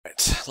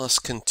let's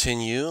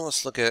continue.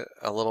 Let's look at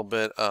a little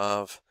bit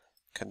of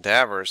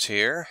cadavers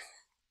here.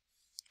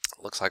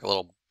 Looks like a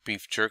little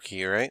beef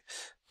jerky, right?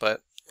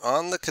 But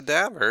on the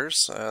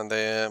cadavers,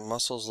 the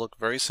muscles look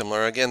very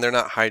similar. Again, they're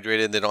not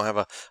hydrated. They don't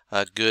have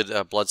a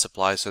good blood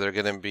supply, so they're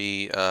going to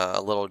be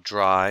a little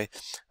dry.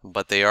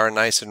 But they are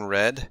nice and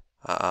red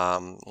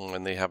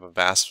when they have a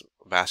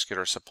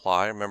vascular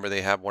supply. Remember,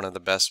 they have one of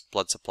the best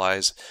blood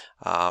supplies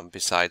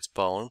besides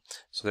bone.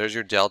 So there's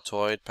your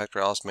deltoid,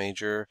 pectoralis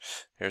major.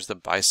 There's the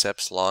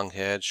biceps, long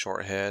head,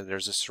 short head.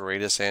 There's the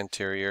serratus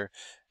anterior,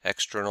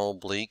 external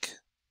oblique.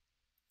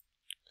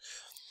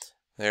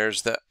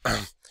 There's the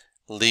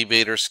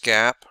levator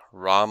scap,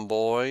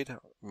 rhomboid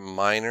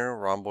minor,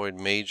 rhomboid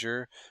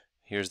major.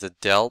 Here's the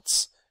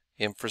delts,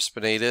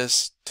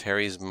 infraspinatus,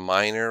 teres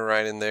minor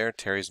right in there,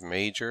 teres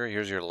major.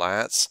 Here's your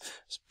lats.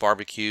 It's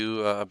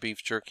barbecue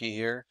beef jerky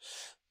here.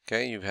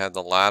 Okay, you've had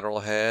the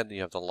lateral head,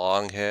 you have the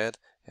long head,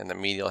 and the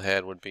medial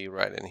head would be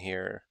right in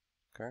here.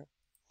 Okay.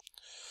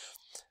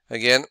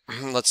 Again,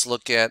 let's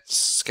look at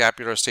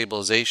scapular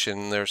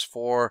stabilization. There's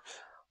 4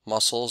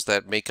 muscles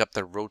that make up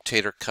the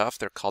rotator cuff.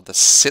 They're called the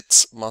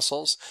sits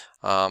muscles.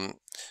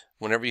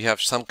 Whenever you have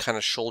some kind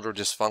of shoulder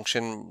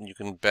dysfunction, you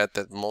can bet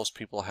that most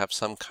people have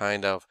some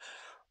kind of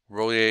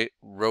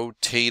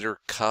rotator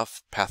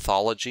cuff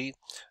pathology.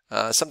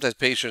 Sometimes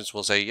patients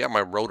will say, yeah,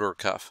 my rotator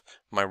cuff.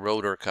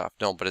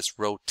 No, but it's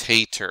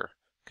rotator.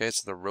 Okay,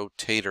 it's the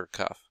rotator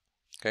cuff.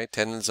 Okay,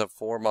 tendons of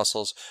 4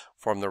 muscles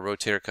form the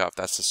rotator cuff.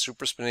 That's the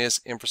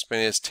supraspinatus,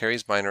 infraspinatus,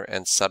 teres minor,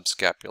 and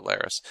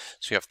subscapularis.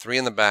 So you have 3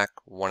 in the back,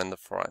 1 in the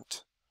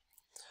front.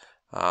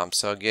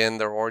 So again,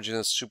 their origin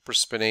is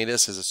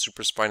supraspinatus is a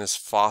supraspinous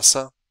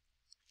fossa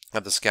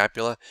of the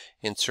scapula,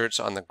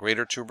 inserts on the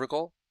greater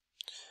tubercle.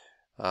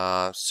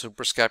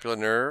 Suprascapular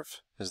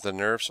nerve is the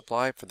nerve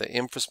supply for the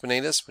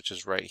infraspinatus, which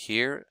is right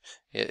here.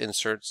 It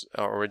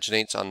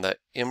originates on the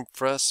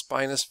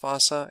infraspinous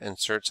fossa,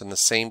 inserts in the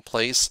same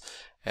place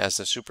as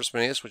the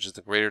supraspinatus, which is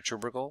the greater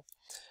tubercle.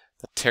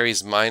 The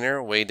teres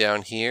minor, way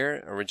down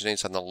here,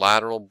 originates on the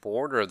lateral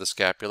border of the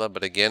scapula,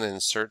 but again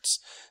inserts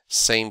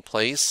same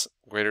place,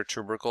 greater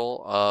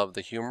tubercle of the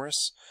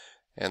humerus.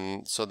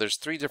 And so there's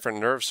 3 different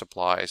nerve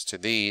supplies to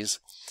these.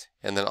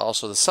 And then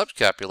also the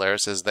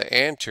subscapularis is the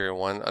anterior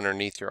one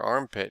underneath your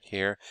armpit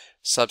here,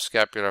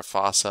 subscapular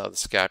fossa of the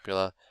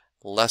scapula,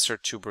 lesser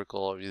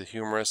tubercle of the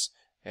humerus,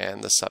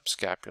 and the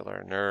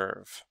subscapular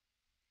nerve.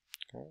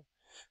 Okay.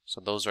 So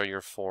those are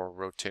your 4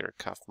 rotator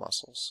cuff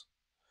muscles.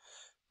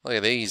 Look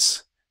at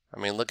these. I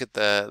mean, look at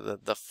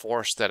the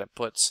force that it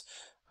puts.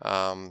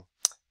 I'll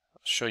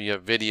show you a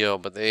video,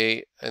 but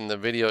in the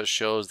video it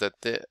shows that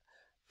the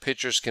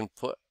pitchers can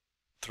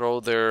throw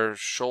their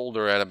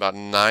shoulder at about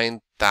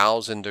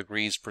 9,000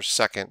 degrees per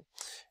second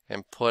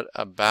and put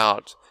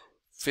about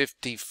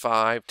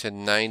 55 to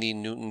 90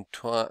 Newton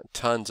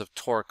tons of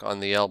torque on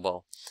the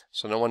elbow.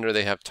 So no wonder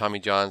they have Tommy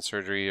John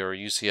surgery or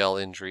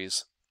UCL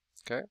injuries.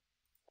 Okay.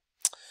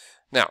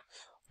 Now,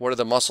 what are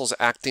the muscles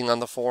acting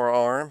on the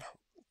forearm?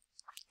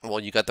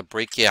 Well, you got the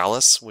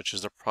brachialis, which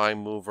is the prime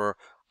mover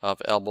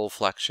of elbow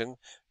flexion.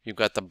 You've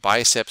got the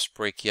biceps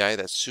brachii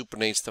that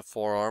supinates the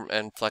forearm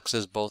and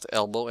flexes both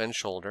elbow and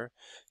shoulder.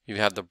 You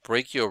have the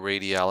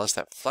brachioradialis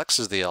that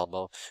flexes the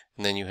elbow,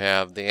 and then you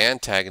have the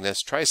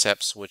antagonist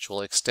triceps, which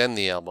will extend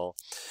the elbow.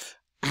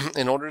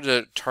 In order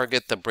to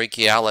target the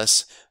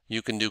brachialis,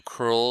 you can do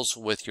curls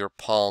with your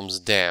palms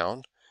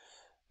down.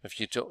 If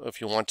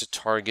you want to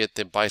target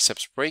the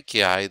biceps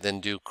brachii,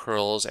 then do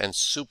curls and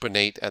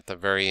supinate at the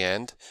very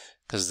end,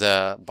 because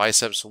the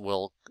biceps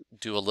will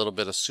do a little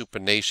bit of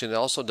supination. It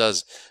also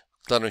does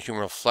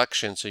glenohumeral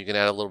flexion, so you can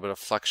add a little bit of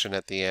flexion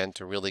at the end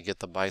to really get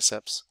the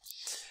biceps.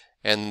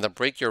 And the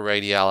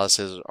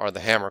brachioradialis are the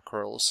hammer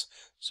curls,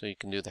 so you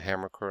can do the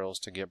hammer curls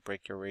to get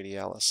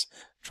brachioradialis.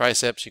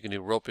 Triceps, you can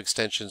do rope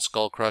extensions,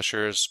 skull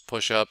crushers,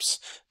 push-ups,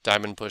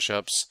 diamond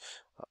push-ups.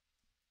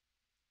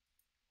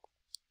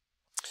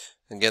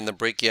 Again, the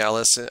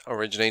brachialis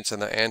originates in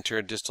the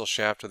anterior distal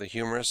shaft of the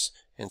humerus,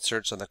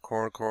 inserts on the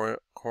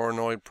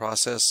coronoid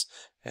process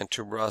and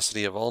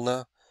tuberosity of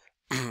ulna.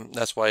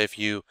 That's why if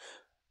you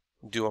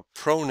do a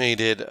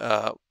pronated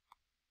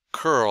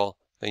curl,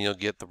 then you'll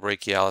get the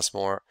brachialis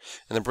more.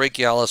 And the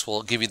brachialis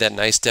will give you that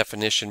nice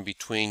definition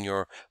between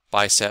your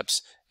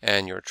biceps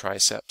and your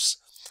triceps.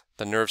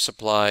 The nerve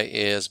supply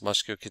is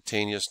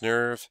musculocutaneous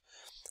nerve.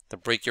 The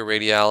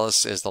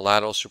brachioradialis is the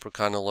lateral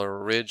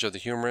supracondylar ridge of the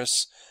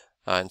humerus.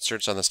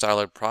 Inserts on the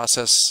styloid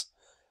process.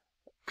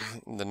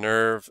 The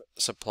nerve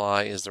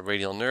supply is the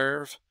radial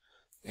nerve,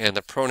 and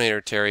the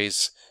pronator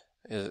teres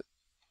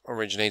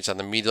originates on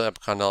the medial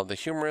epicondyle of the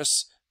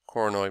humerus,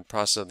 coronoid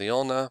process of the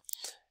ulna,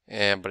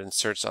 but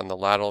inserts on the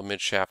lateral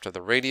midshaft of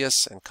the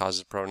radius and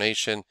causes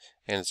pronation,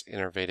 and is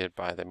innervated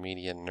by the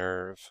median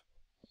nerve.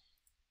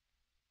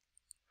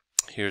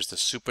 Here's the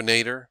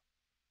supinator.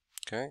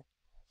 Okay,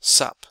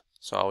 sup.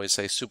 So I always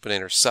say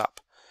supinator sup.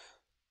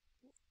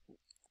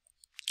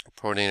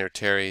 Pronator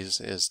teres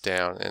is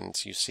down, and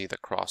you see the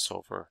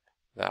crossover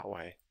that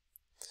way.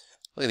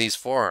 Look at these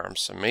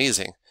forearms,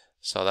 amazing.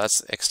 So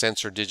that's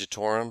extensor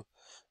digitorum,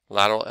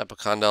 Lateral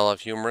epicondyle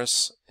of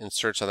humerus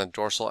inserts on the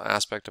dorsal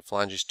aspect of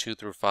phalanges 2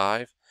 through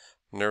 5.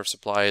 Nerve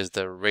supply is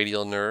the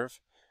radial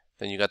nerve.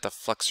 Then you got the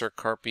flexor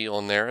carpi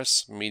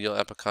ulnaris, medial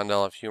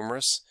epicondyle of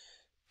humerus.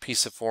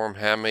 Pisiform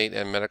hamate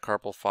and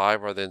metacarpal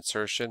 5 are the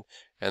insertion,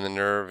 and the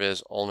nerve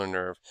is ulnar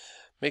nerve.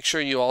 Make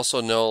sure you also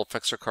know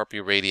flexor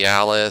carpi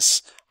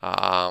radialis,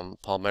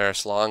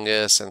 palmaris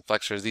longus, and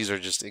flexors. These are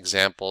just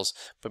examples,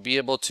 but be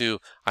able to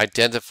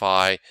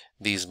identify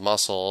these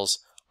muscles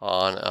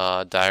on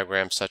a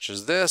diagram such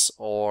as this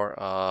or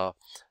a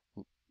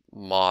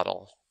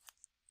model.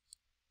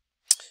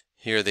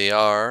 Here they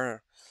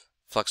are: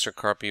 flexor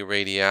carpi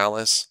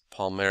radialis,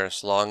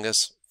 palmaris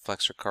longus,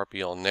 flexor carpi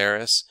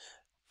ulnaris,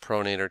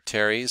 pronator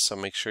teres. So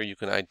make sure you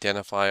can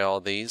identify all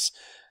these.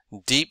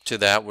 Deep to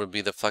that would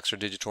be the flexor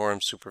digitorum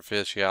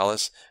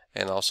superficialis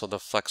and also the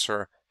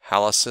flexor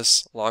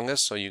hallucis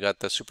longus. So you got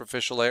the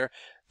superficial layer,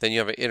 then you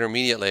have an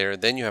intermediate layer,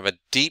 then you have a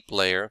deep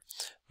layer,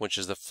 which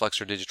is the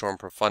flexor digitorum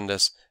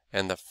profundus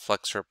and the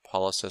flexor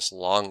pollicis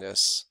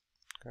longus.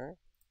 Okay.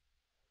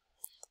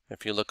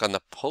 If you look on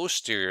the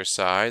posterior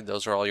side,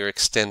 those are all your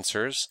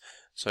extensors.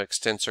 So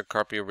extensor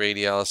carpi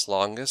radialis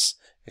longus,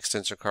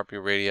 extensor carpi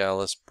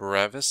radialis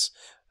brevis,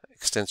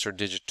 extensor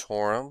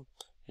digitorum.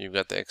 You've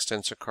got the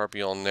extensor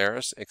carpi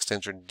ulnaris,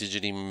 extensor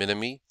digiti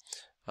minimi,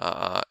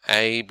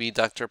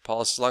 abductor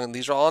pollicis longus.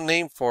 These are all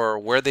named for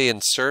where they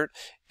insert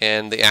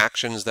and the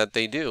actions that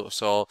they do.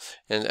 So,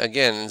 and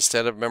again,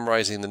 instead of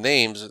memorizing the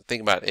names,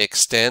 think about it.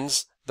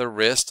 Extends the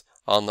wrist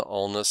on the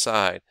ulna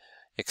side.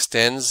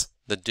 Extends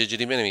the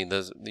digiti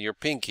minimi, your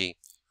pinky.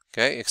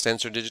 Okay,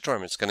 extensor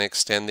digitorum. It's going to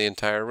extend the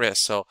entire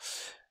wrist. So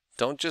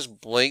don't just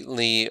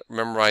blatantly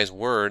memorize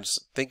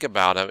words. Think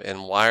about them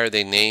and why are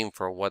they named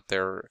for what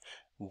they're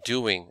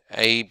doing.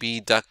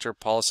 Abductor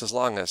pollicis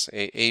longus.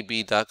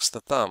 Abducts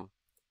the thumb.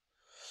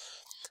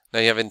 Now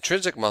you have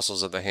intrinsic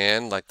muscles of the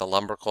hand like the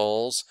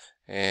lumbricals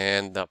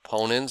and the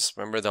opponents.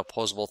 Remember, the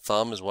opposable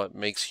thumb is what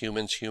makes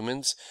humans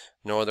humans.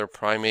 No other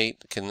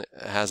primate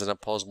has an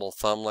opposable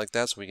thumb like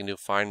that, so we can do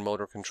fine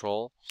motor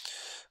control.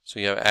 So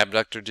you have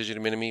abductor digiti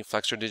minimi,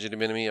 flexor digiti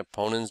minimi,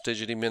 opponens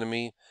digiti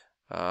minimi,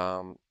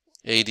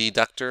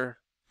 adductor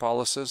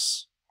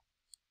pollicis.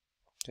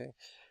 Okay.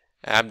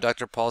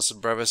 Abductor pollicis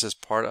brevis is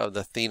part of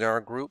the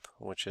thenar group,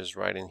 which is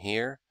right in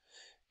here.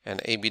 And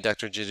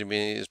abductor digiti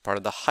minimi is part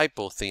of the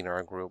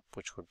hypothenar group,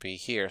 which would be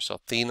here. So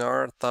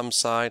thenar, thumb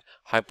side,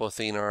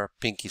 hypothenar,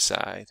 pinky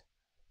side.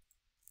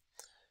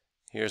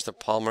 Here's the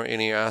palmar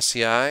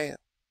inertiae.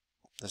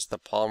 This is the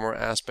palmar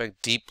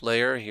aspect, deep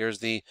layer. Here's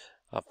the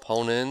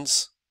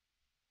opponens.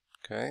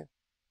 Okay.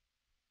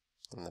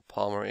 And the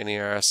palmar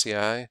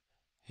inertiae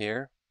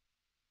here.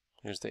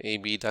 Here's the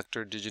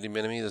abductor digiti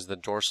minimi. This is the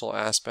dorsal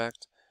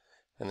aspect.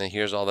 And then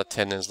here's all the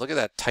tendons. Look at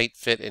that tight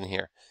fit in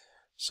here.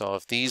 So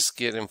if these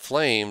get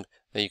inflamed,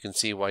 then you can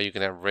see why you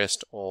can have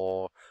wrist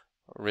or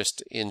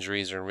wrist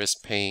injuries or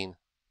wrist pain.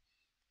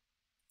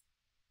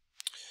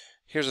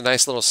 Here's a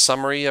nice little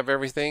summary of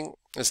everything.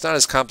 It's not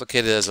as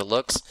complicated as it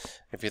looks.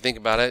 If you think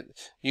about it,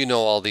 you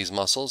know all these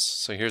muscles.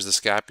 So here's the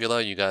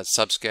scapula. You got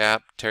subscap,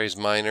 teres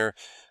minor,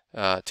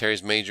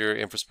 teres major,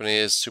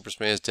 infraspinatus,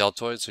 supraspinatus,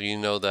 deltoid. So you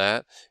know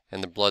that,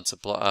 and the blood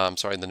supply.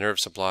 The nerve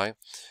supply.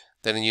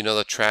 Then you know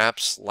the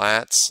traps,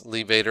 lats,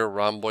 levator,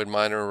 rhomboid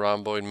minor,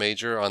 rhomboid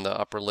major on the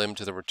upper limb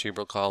to the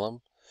vertebral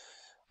column.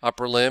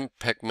 Upper limb,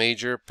 pec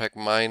major, pec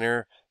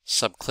minor,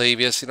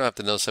 subclavius. You don't have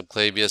to know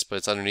subclavius, but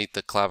it's underneath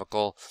the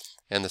clavicle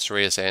and the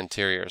serratus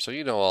anterior. So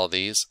you know all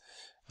these.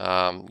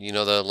 You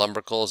know the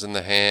lumbricals in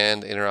the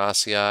hand,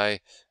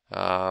 interossei.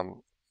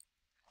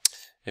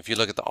 If you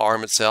look at the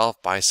arm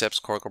itself, biceps,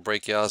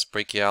 coracobrachialis,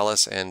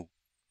 brachialis, and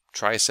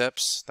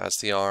triceps, that's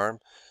the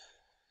arm.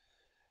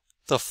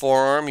 The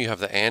forearm, you have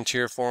the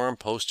anterior forearm,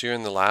 posterior,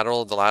 and the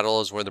lateral. The lateral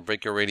is where the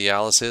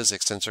brachioradialis is,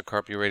 extensor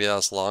carpi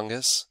radialis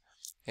longus.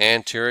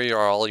 Anterior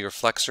are all your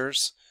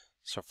flexors.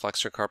 So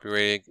flexor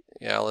carpi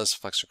radialis,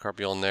 flexor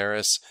carpi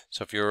ulnaris.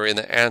 So if you're in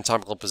the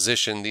anatomical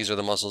position, these are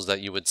the muscles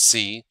that you would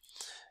see.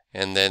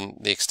 And then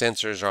the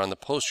extensors are on the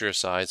posterior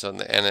side. So in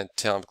the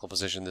anatomical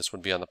position, this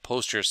would be on the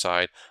posterior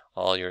side.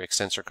 All your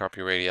extensor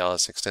carpi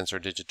radialis, extensor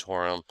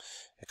digitorum,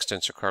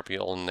 extensor carpi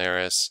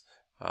ulnaris,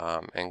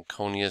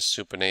 anconius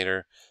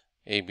supinator,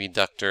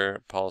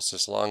 abductor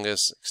pollicis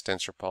longus,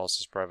 extensor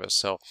pollicis brevis.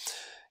 So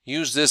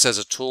use this as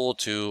a tool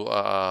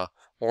to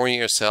orient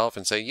yourself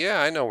and say,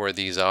 yeah, I know where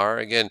these are.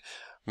 Again,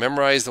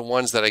 memorize the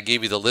ones that I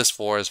gave you the list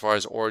for as far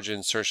as origin,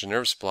 insertion,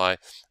 nerve supply,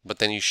 but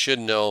then you should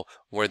know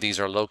where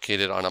these are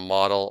located on a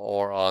model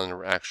or on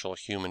an actual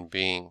human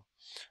being,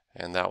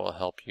 and that will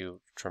help you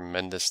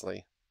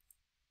tremendously.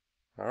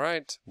 All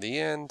right, the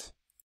end.